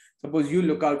for. Suppose you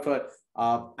look out for,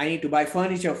 I need to buy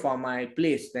furniture for my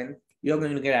place, then you're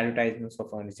going to get advertisements for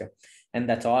furniture. And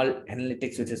that's all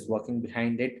analytics which is working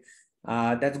behind it.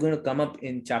 That's going to come up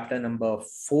in chapter number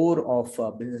 4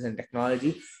 of business and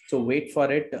technology. So wait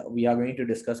for it. We are going to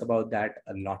discuss about that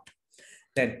a lot.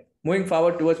 Then moving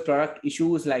forward towards product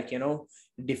issues, like,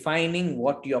 defining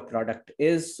what your product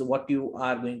is, what you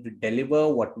are going to deliver,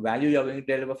 what value you're going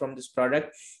to deliver from this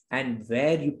product, and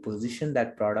where you position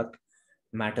that product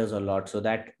matters a lot, so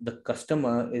that the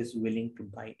customer is willing to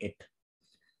buy it.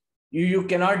 You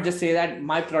cannot just say that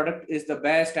my product is the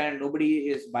best and nobody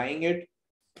is buying it.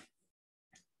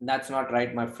 That's not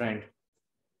right, my friend.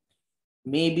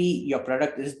 Maybe your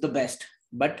product is the best,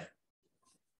 but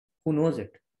who knows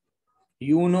it?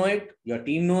 You know it, your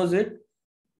team knows it,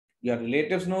 your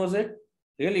relatives knows it,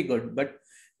 really good, but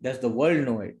does the world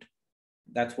know it?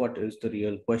 That's what is the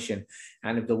real question.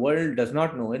 And if the world does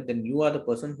not know it, then you are the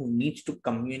person who needs to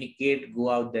communicate, go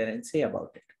out there and say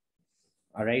about it.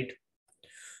 All right.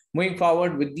 Moving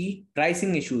forward with the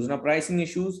pricing issues. Now, pricing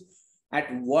issues,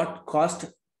 at what cost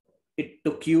it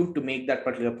took you to make that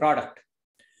particular product?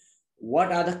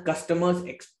 What are the customers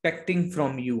expecting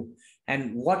from you?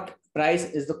 And what price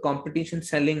is the competition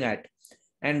selling at?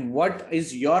 And what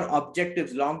is your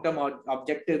objectives, long-term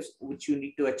objectives, which you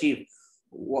need to achieve?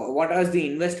 What is the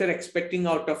investor expecting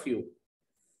out of you?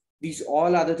 These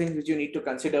all are the things which you need to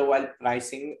consider while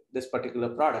pricing this particular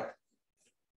product.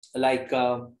 Like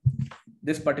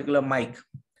this particular mic,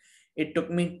 it took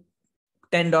me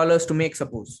 $10 to make,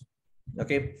 suppose.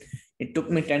 Okay, it took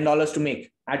me $10 to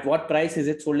make. At what price is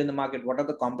it sold in the market? What are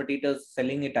the competitors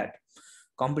selling it at?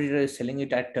 Competitor is selling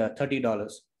it at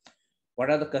 $30. What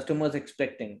are the customers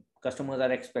expecting? Customers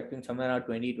are expecting somewhere around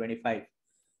 20, 25.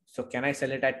 So can I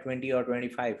sell it at 20 or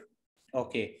 25?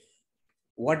 Okay.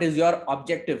 What is your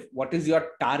objective? What is your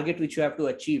target which you have to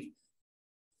achieve?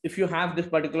 If you have this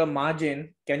particular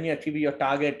margin, can you achieve your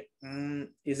target?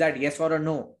 Is that yes or a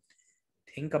no?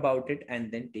 Think about it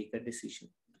and then take a decision.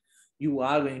 You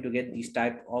are going to get these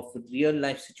type of real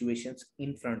life situations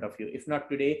in front of you. If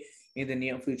not today, in the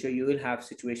near future, you will have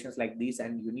situations like these,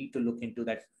 and you need to look into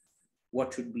that.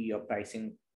 What should be your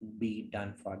pricing be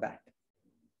done for that?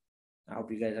 I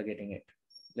hope you guys are getting it.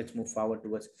 Let's move forward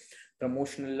towards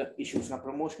promotional issues. Now,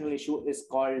 promotional issue is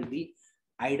called the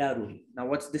AIDA rule. Now,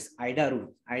 what's this AIDA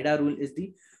rule? AIDA rule is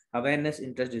the awareness,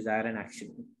 interest, desire, and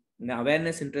action. Now,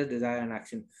 awareness, interest, desire, and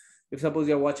action. If suppose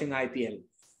you're watching IPL,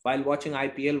 while watching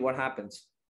IPL, what happens?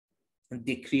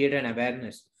 They create an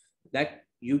awareness that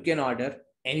you can order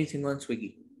anything on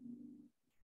Swiggy.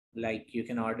 Like you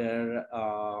can order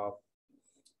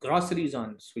groceries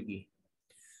on Swiggy.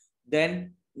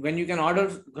 Then when you can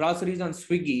order groceries on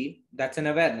Swiggy, that's an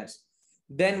awareness.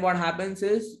 Then what happens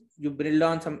is you build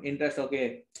on some interest.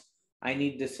 Okay, I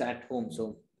need this at home,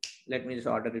 so let me just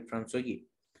order it from Swiggy.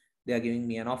 They are giving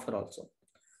me an offer also.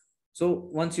 So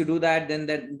once you do that, then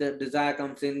the desire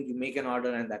comes in, you make an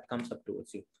order, and that comes up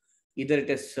towards you. Either it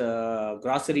is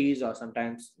groceries, or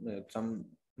sometimes some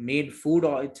made food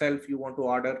or itself you want to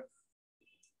order.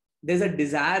 There's a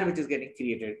desire which is getting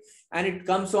created, and it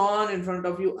comes on in front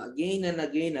of you again and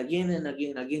again, again and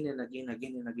again, again and again,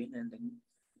 again and again, and then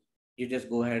you just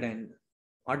go ahead and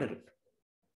order it.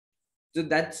 So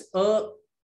that's a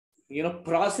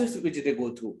process which they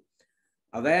go through.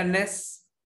 Awareness,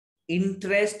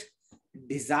 interest,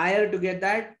 desire to get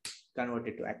that, convert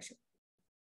it to action.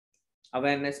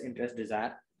 Awareness, interest,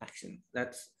 desire, action.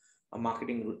 That's a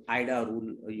marketing rule, AIDA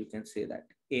rule, or you can say that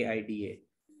AIDA.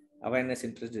 Awareness,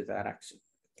 interest, desire, action.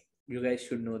 You guys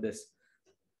should know this.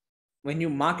 When you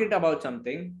market about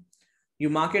something, you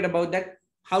market about that,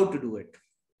 how to do it.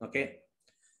 Okay.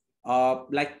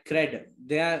 Like Cred,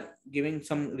 they are giving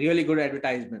some really good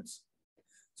advertisements.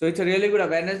 So it's a really good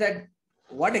awareness that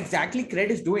what exactly Cred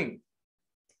is doing.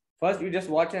 First, you just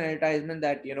watch an advertisement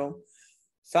that,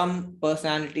 some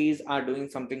personalities are doing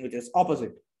something which is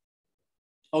opposite.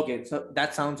 Okay, so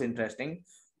that sounds interesting.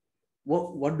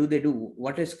 What do they do?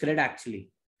 What is Cred actually?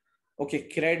 Okay,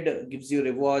 Cred gives you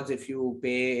rewards if you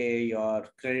pay your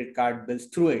credit card bills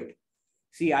through it.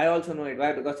 See, I also know it.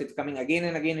 Why? Because it's coming again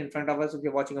and again in front of us if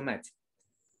you're watching a match.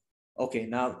 Okay,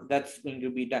 now that's going to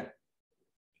be done.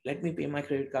 Let me pay my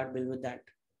credit card bill with that.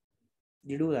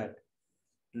 You do that.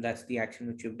 That's the action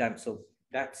which you've done. So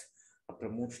that's a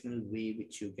promotional way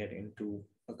which you get into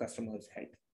a customer's head.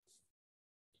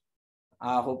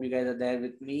 I hope you guys are there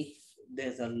with me.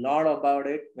 There's a lot about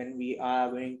it when we are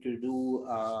going to do,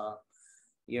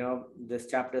 this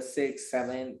chapter 6,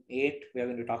 7, 8. We are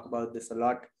going to talk about this a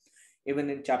lot. Even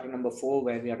in chapter number 4,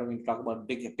 where we are going to talk about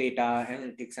big data,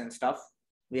 analytics and stuff,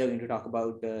 we are going to talk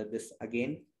about this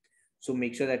again. So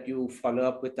make sure that you follow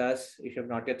up with us. If you have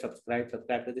not yet subscribe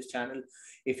to this channel.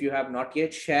 If you have not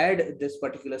yet shared this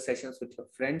particular sessions with your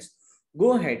friends,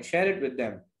 go ahead, share it with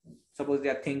them. Suppose they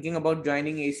are thinking about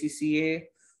joining ACCA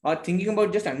or thinking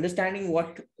about just understanding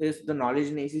what is the knowledge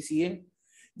in ACCA.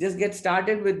 Just get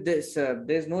started with this.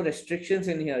 There's no restrictions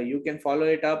in here. You can follow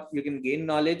it up. You can gain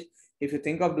knowledge. If you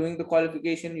think of doing the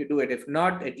qualification, you do it. If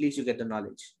not, at least you get the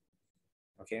knowledge.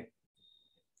 Okay.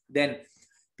 Then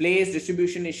place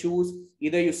distribution issues.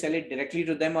 Either you sell it directly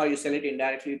to them or you sell it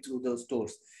indirectly through those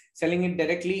stores. Selling it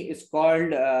directly is called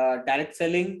direct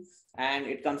selling, and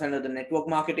it comes under the network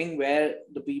marketing, where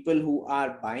the people who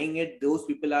are buying it, those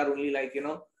people are only like,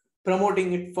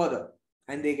 promoting it further,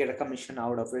 and they get a commission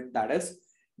out of it. That is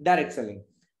direct selling.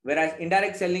 Whereas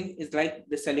indirect selling is like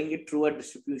the selling it through a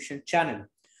distribution channel.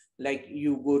 Like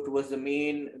you go towards the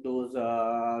main, those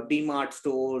D-Mart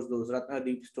stores, those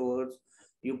Ratnadeep stores,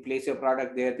 you place your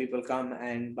product there, people come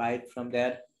and buy it from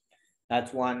there.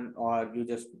 That's one. Or you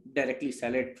just directly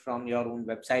sell it from your own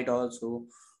website also,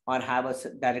 or have a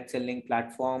direct selling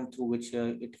platform through which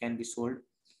it can be sold.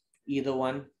 Either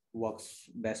one works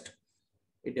best.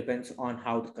 It depends on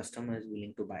how the customer is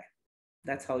willing to buy.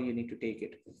 That's how you need to take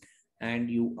it. And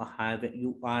you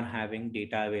are having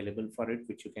data available for it,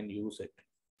 which you can use it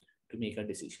to make a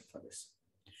decision for this.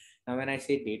 Now, when I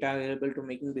say data available to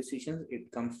making decisions,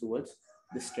 it comes towards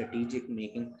the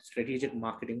strategic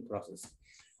marketing process.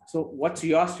 So what's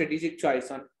your strategic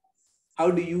choice on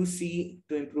how do you see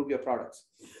to improve your products?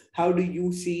 How do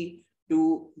you see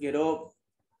to,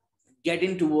 get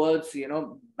in towards, with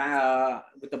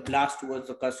a blast towards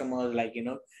the customers, like,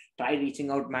 try reaching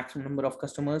out maximum number of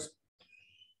customers.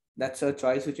 That's a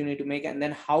choice which you need to make. And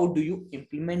then how do you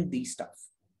implement these stuff?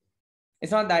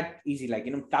 It's not that easy. Like,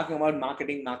 talking about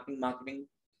marketing.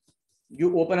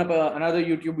 You open up another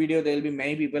YouTube video, there'll be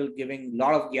many people giving a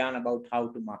lot of gyan about how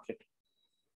to market.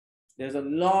 There's a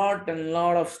lot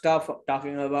of stuff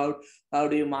talking about how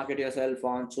do you market yourself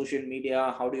on social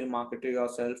media, how do you market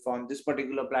yourself on this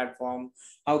particular platform,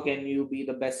 how can you be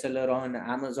the bestseller on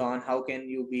Amazon, how can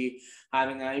you be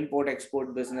having an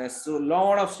import-export business. So a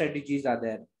lot of strategies are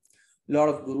there. A lot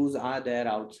of gurus are there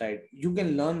outside. You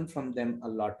can learn from them a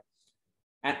lot.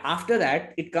 And after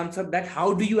that, it comes up that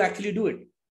how do you actually do it?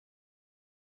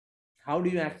 How do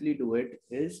you actually do it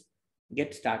is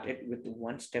get started with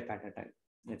one step at a time.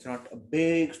 It's not a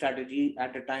big strategy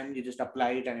at a time. You just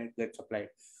apply it and it gets applied.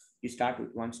 You start with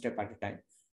one step at a time.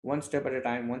 One step at a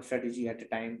time, one strategy at a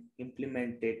time,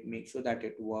 implement it, make sure that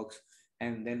it works,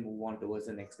 and then move on towards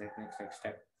the next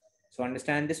step. So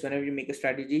understand this, whenever you make a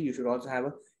strategy, you should also have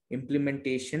a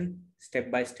implementation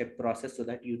step-by-step process so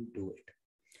that you do it.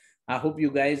 I hope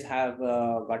you guys have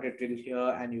got it till here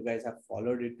and you guys have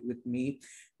followed it with me.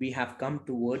 We have come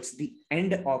towards the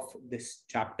end of this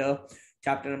chapter.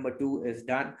 Chapter number 2 is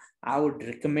done. I would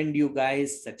recommend you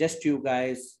guys, suggest you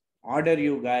guys, order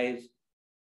you guys,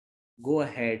 go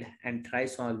ahead and try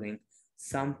solving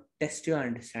some test your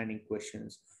understanding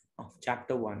questions of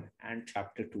chapter 1 and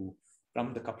chapter 2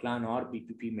 from the Kaplan or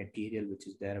BPP material, which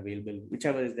is there available,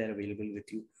 whichever is there available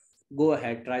with you. Go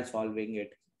ahead, try solving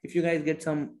it. If you guys get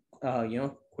some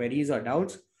queries or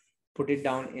doubts, put it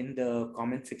down in the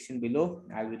comment section below.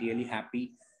 I'll be really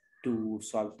happy to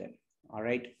solve them. All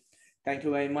right. Thank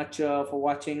you very much for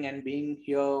watching and being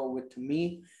here with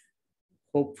me.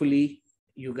 Hopefully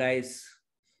you guys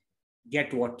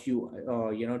get what you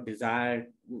desire.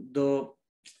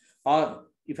 Or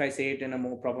if I say it in a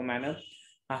more proper manner,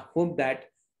 I hope that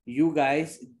you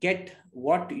guys get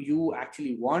what you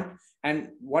actually want and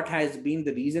what has been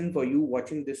the reason for you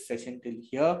watching this session till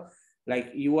here.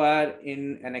 Like, you are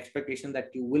in an expectation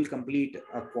that you will complete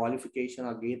a qualification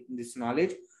or get this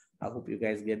knowledge. I hope you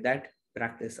guys get that.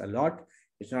 Practice a lot.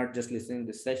 It's not just listening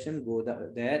to this session. Go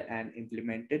there and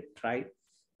implement it. Try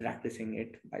practicing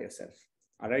it by yourself.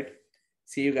 All right.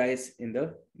 See you guys in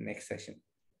the next session.